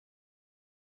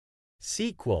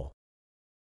Sequel.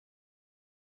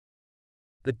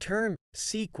 The term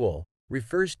sequel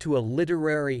refers to a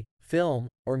literary, film,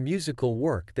 or musical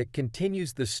work that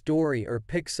continues the story or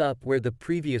picks up where the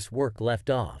previous work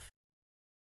left off.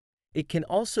 It can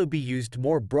also be used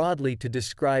more broadly to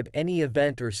describe any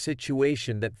event or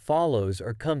situation that follows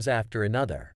or comes after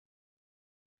another.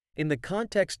 In the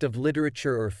context of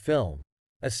literature or film,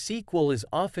 a sequel is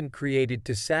often created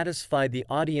to satisfy the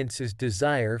audience's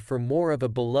desire for more of a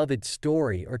beloved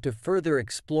story or to further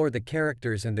explore the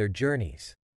characters and their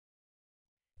journeys.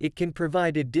 It can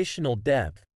provide additional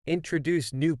depth,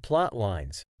 introduce new plot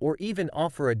lines, or even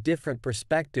offer a different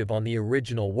perspective on the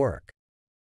original work.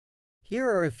 Here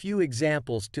are a few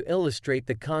examples to illustrate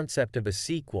the concept of a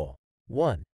sequel.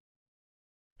 1.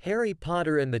 Harry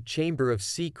Potter and the Chamber of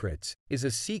Secrets is a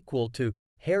sequel to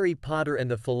Harry Potter and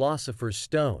the Philosopher's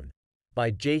Stone by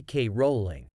J.K.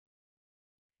 Rowling.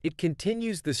 It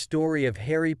continues the story of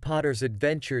Harry Potter's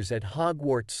adventures at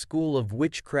Hogwarts School of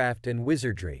Witchcraft and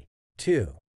Wizardry.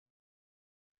 2.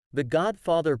 The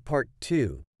Godfather Part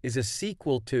 2 is a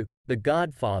sequel to The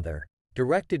Godfather,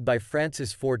 directed by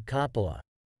Francis Ford Coppola.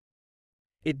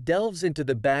 It delves into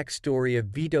the backstory of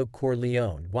Vito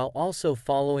Corleone while also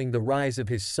following the rise of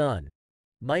his son,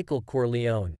 Michael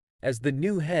Corleone, as the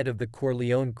new head of the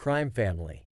Corleone crime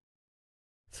family.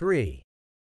 3.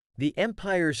 The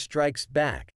Empire Strikes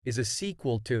Back is a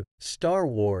sequel to Star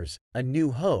Wars: A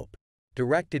New Hope,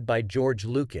 directed by George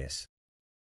Lucas.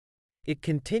 It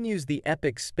continues the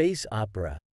epic space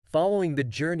opera, following the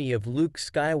journey of Luke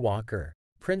Skywalker,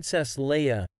 Princess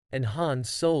Leia, and Han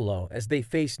Solo as they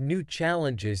face new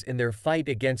challenges in their fight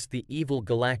against the evil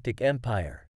Galactic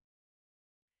Empire.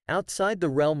 Outside the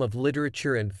realm of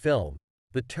literature and film,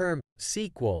 the term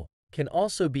sequel can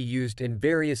also be used in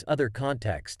various other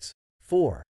contexts.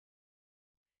 4.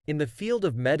 In the field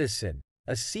of medicine,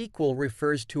 a sequel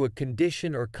refers to a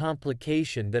condition or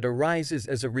complication that arises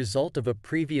as a result of a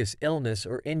previous illness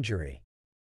or injury.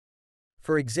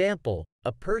 For example,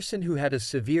 a person who had a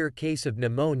severe case of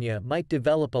pneumonia might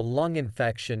develop a lung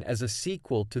infection as a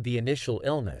sequel to the initial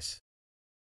illness.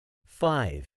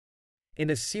 5. In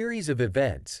a series of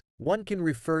events, one can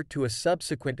refer to a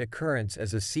subsequent occurrence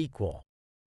as a sequel.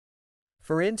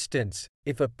 For instance,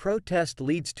 if a protest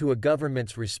leads to a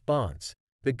government's response,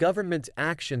 the government's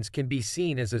actions can be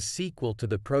seen as a sequel to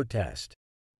the protest.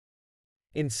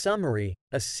 In summary,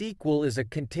 a sequel is a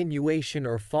continuation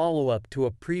or follow-up to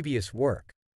a previous work,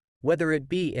 whether it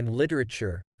be in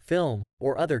literature, film,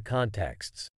 or other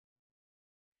contexts.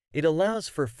 It allows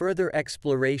for further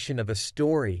exploration of a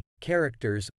story,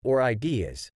 characters, or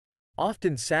ideas,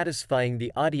 often satisfying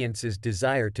the audience's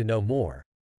desire to know more.